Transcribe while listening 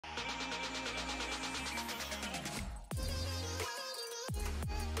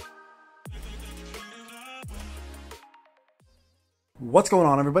What's going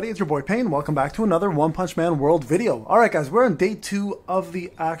on, everybody? It's your boy Payne. Welcome back to another One Punch Man World video. Alright guys, we're on day 2 of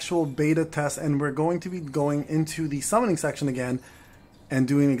the actual beta test, and we're going to be going into the summoning section again and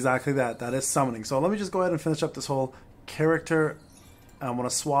doing exactly that. That is summoning. So let me just go ahead and finish up this whole character. I want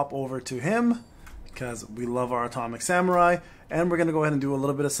to swap over to him because we love our Atomic Samurai, and we're going to go ahead and do a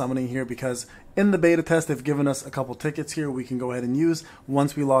little bit of summoning here because in the beta test they've given us a couple tickets here we can go ahead and use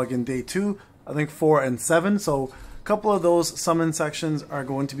once we log in day 2, I think 4 and 7. So couple of those summon sections are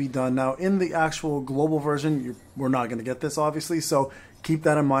going to be done. Now in the actual global version, we're not going to get this obviously, so keep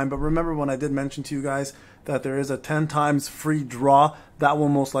that in mind. But remember when I did mention to you guys that there is a 10 times free draw, that will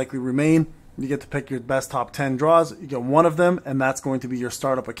most likely remain. You get to pick your best top 10 draws. You get one of them, and that's going to be your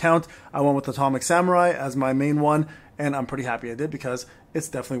startup account. I went with Atomic Samurai as my main one, and I'm pretty happy I did because it's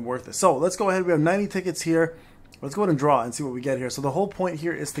definitely worth it. So let's go ahead. We have 90 tickets here. Let's go ahead and draw and see what we get here. So the whole point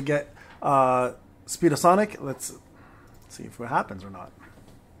here is to get Speed of Sonic. Let's see if it happens or not.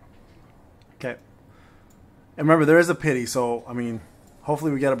 Okay. And remember, there is a pity, so, I mean,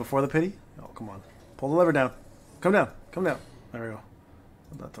 hopefully we get it before the pity. Oh, come on. Pull the lever down. Come down. Come down. There we go.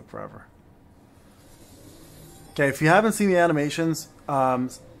 That took forever. Okay, if you haven't seen the animations,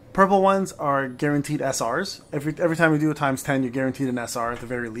 purple ones are guaranteed SRs. Every time you do a times 10, you're guaranteed an SR at the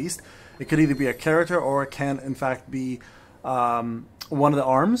very least. It could either be a character or it can, in fact, be one of the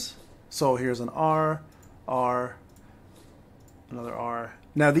arms. So here's an R, R, another R.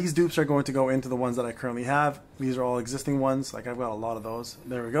 Now these dupes are going to go into the ones that I currently have. These are all existing ones. Like I've got a lot of those.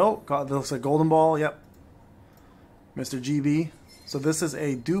 There we go. Got, this looks like Golden Ball. Yep. Mr. GB. So this is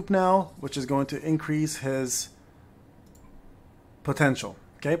a dupe now, which is going to increase his potential.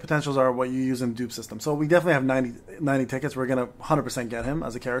 Okay, potentials are what you use in the dupe system. So we definitely have 90 tickets. We're going to 100% get him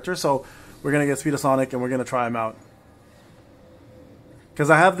as a character. So we're going to get Speed of Sonic and we're going to try him out. Because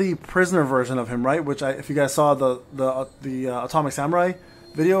I have the prisoner version of him, right? Which, if you guys saw the Atomic Samurai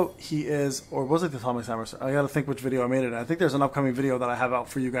video, he is, or was it the Atomic Samurai? I got to think which video I made it in. I think there's an upcoming video that I have out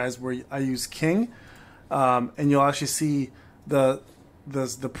for you guys where I use King, and you'll actually see the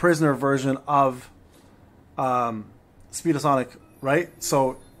prisoner version of Speed of Sonic, right?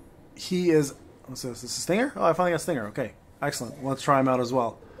 So he is. What's this? Is this a Stinger? Oh, I finally got Stinger. Okay, excellent. Let's try him out as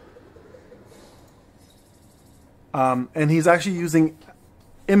well. And he's actually using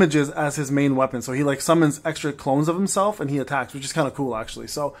images as his main weapon, so he like summons extra clones of himself and he attacks, which is kind of cool actually.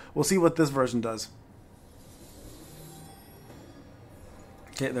 So we'll see what this version does.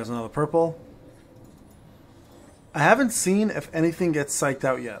 Okay, there's another purple. I haven't seen if anything gets psyched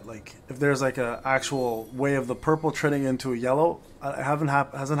out yet, like if there's like a actual way of the purple turning into a yellow. Hasn't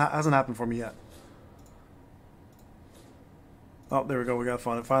happened for me yet. Oh, there we go. We got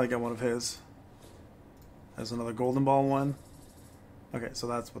finally got one of his. There's another Golden Ball one. Okay, so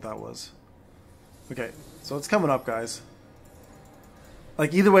that's what that was. Okay, so it's coming up, guys.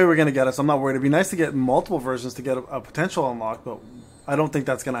 Like, either way we're going to get it, so I'm not worried. It'd be nice to get multiple versions to get a potential unlock, but I don't think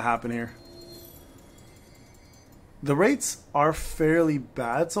that's going to happen here. The rates are fairly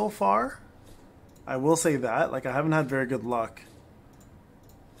bad so far. I will say that. Like, I haven't had very good luck.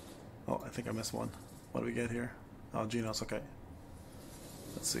 Oh, I think I missed one. What do we get here? Oh, Genos, okay.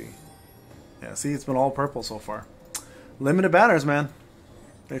 Let's see. Yeah, see, it's been all purple so far. Limited banners, man.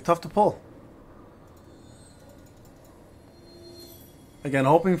 They're tough to pull. Again,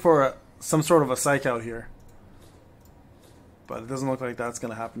 hoping for some sort of a psych out here. But it doesn't look like that's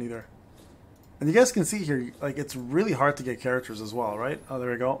going to happen either. And you guys can see here, like, it's really hard to get characters as well, right? Oh,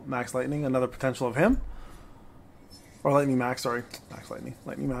 there we go. Max Lightning, another potential of him. Or Lightning Max, sorry. Max Lightning.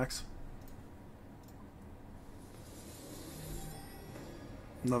 Lightning Max.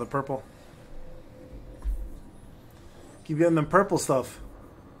 Another purple. Keep getting them purple stuff.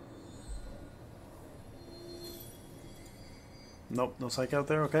 Nope, no psych out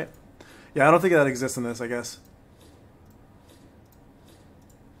there. Okay. Yeah, I don't think that exists in this, I guess.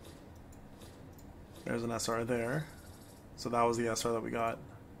 There's an SR there. So that was the SR that we got.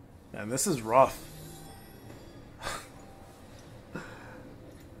 Man, this is rough.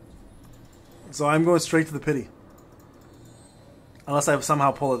 So I'm going straight to the pity. Unless I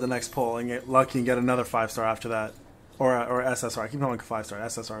somehow pull at the next pull and get lucky and get another 5-star after that. Or SSR. I keep calling it 5-star.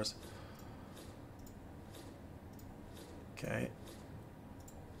 SSRs. Okay.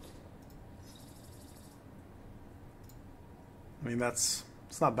 I mean, it's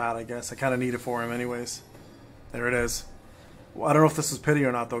not bad, I guess. I kind of need it for him anyways. There it is. Well, I don't know if this is pity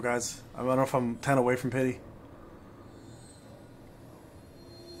or not, though, guys. I don't know if I'm 10 away from pity.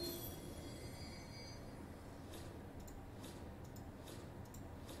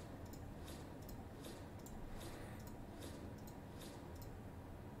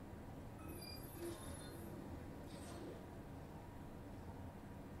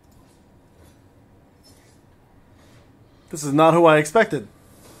 This is not who I expected.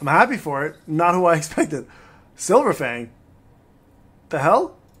 I'm happy for it. Not who I expected. Silverfang. The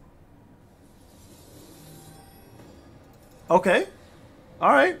hell? Okay.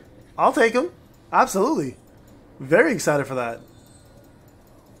 Alright. I'll take him. Absolutely. Very excited for that.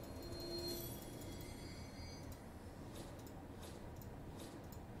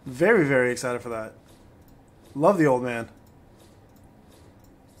 Very, very excited for that. Love the old man.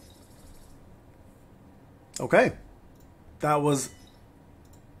 Okay. That was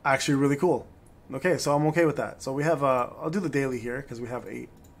actually really cool. Okay, so I'm okay with that. So we have, I'll do the daily here because we have eight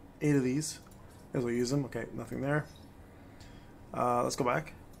of these. As we use them. Okay, nothing there. Let's go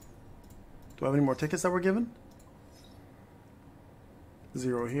back. Do I have any more tickets that we're given?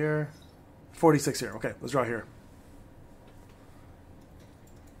 0 here. 46 here. Okay, let's draw here.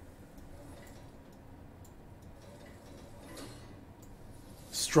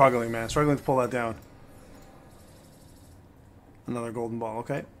 Struggling, man. Struggling to pull that down. Another golden ball.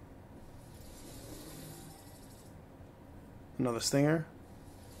 Okay. Another stinger.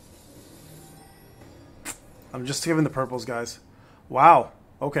 I'm just giving the purples, guys. Wow.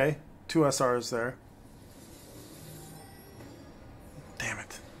 Okay. 2 SRs there. Damn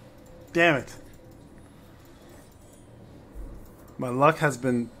it. Damn it. My luck has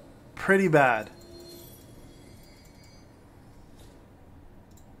been pretty bad.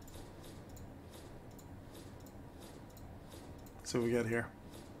 Let's see what we get here.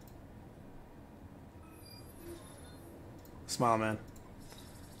 Smile, man.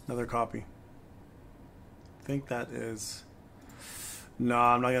 Another copy. I think that is... No,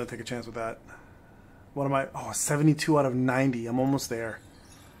 I'm not going to take a chance with that. What am I? Oh, 72 out of 90. I'm almost there.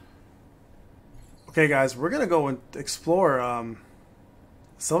 Okay, guys, we're going to go and explore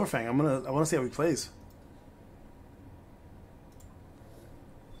Silverfang. I want to see how he plays.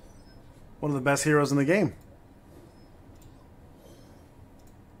 One of the best heroes in the game.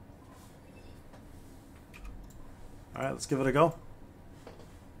 All right, let's give it a go.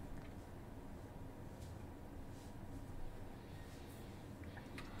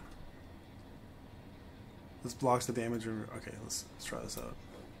 This blocks the damage. Okay, let's try this out.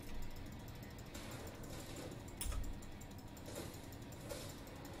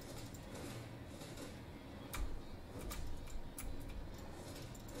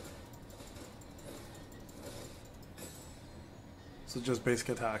 So just basic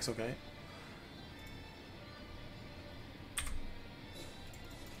attacks, okay.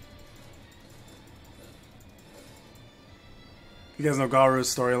 You guys know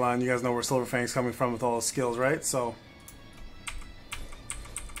Garu's storyline. You guys know where Silverfang's coming from with all his skills, right? So...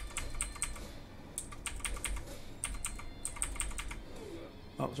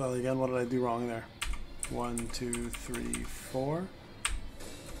 Oh, sorry again. What did I do wrong there? 1, 2, 3, 4.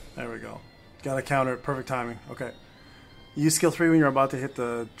 There we go. Got to counter it. Perfect timing. Okay. Use skill 3 when you're about to hit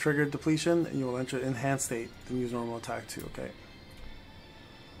the trigger depletion, and you will enter enhanced state. Then use normal attack 2. Okay.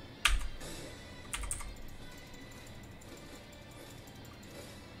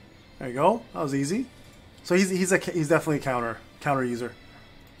 There you go. That was easy. So he's definitely a counter user.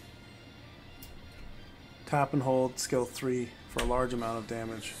 Tap and hold skill 3 for a large amount of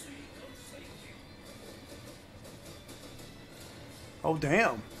damage. Oh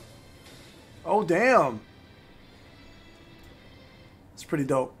damn. Oh damn. It's pretty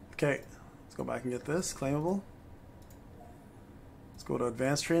dope. Okay, let's go back and get this claimable. Let's go to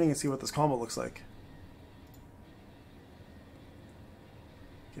advanced training and see what this combo looks like.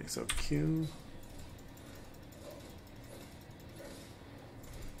 Okay, so Q.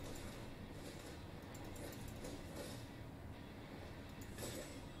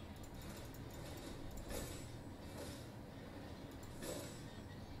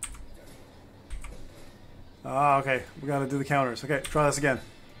 Ah, okay. We gotta do the counters. Okay, try this again.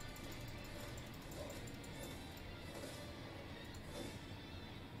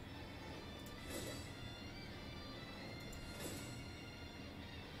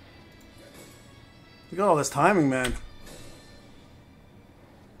 Look at all this timing, man.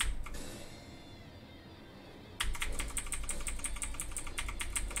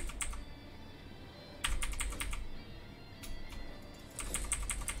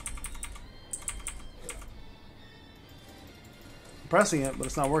 I'm pressing it, but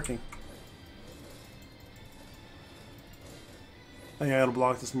it's not working. I think I gotta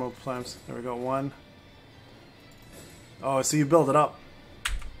block this multiple times. There we go. 1. Oh, so you build it up.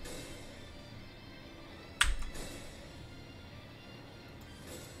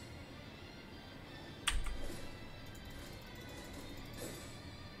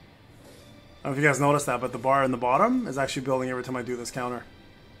 I don't know if you guys noticed that, but the bar in the bottom is actually building every time I do this counter.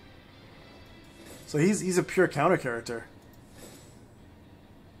 So he's a pure counter character.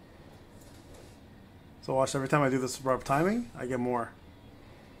 So watch, every time I do this abrupt timing, I get more.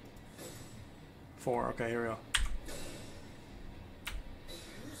 4. Okay, here we go.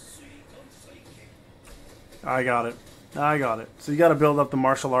 I got it. I got it. So you got to build up the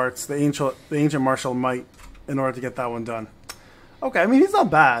martial arts, the ancient martial might, in order to get that one done. Okay, I mean, he's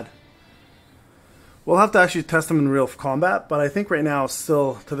not bad. We'll have to actually test him in real combat, but I think right now,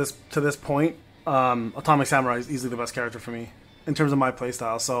 still to this point, Atomic Samurai is easily the best character for me in terms of my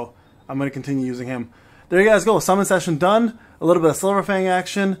playstyle. So I'm going to continue using him. There you guys go. Summon session done. A little bit of Silverfang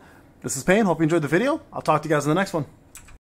action. This is Payne. Hope you enjoyed the video. I'll talk to you guys in the next one.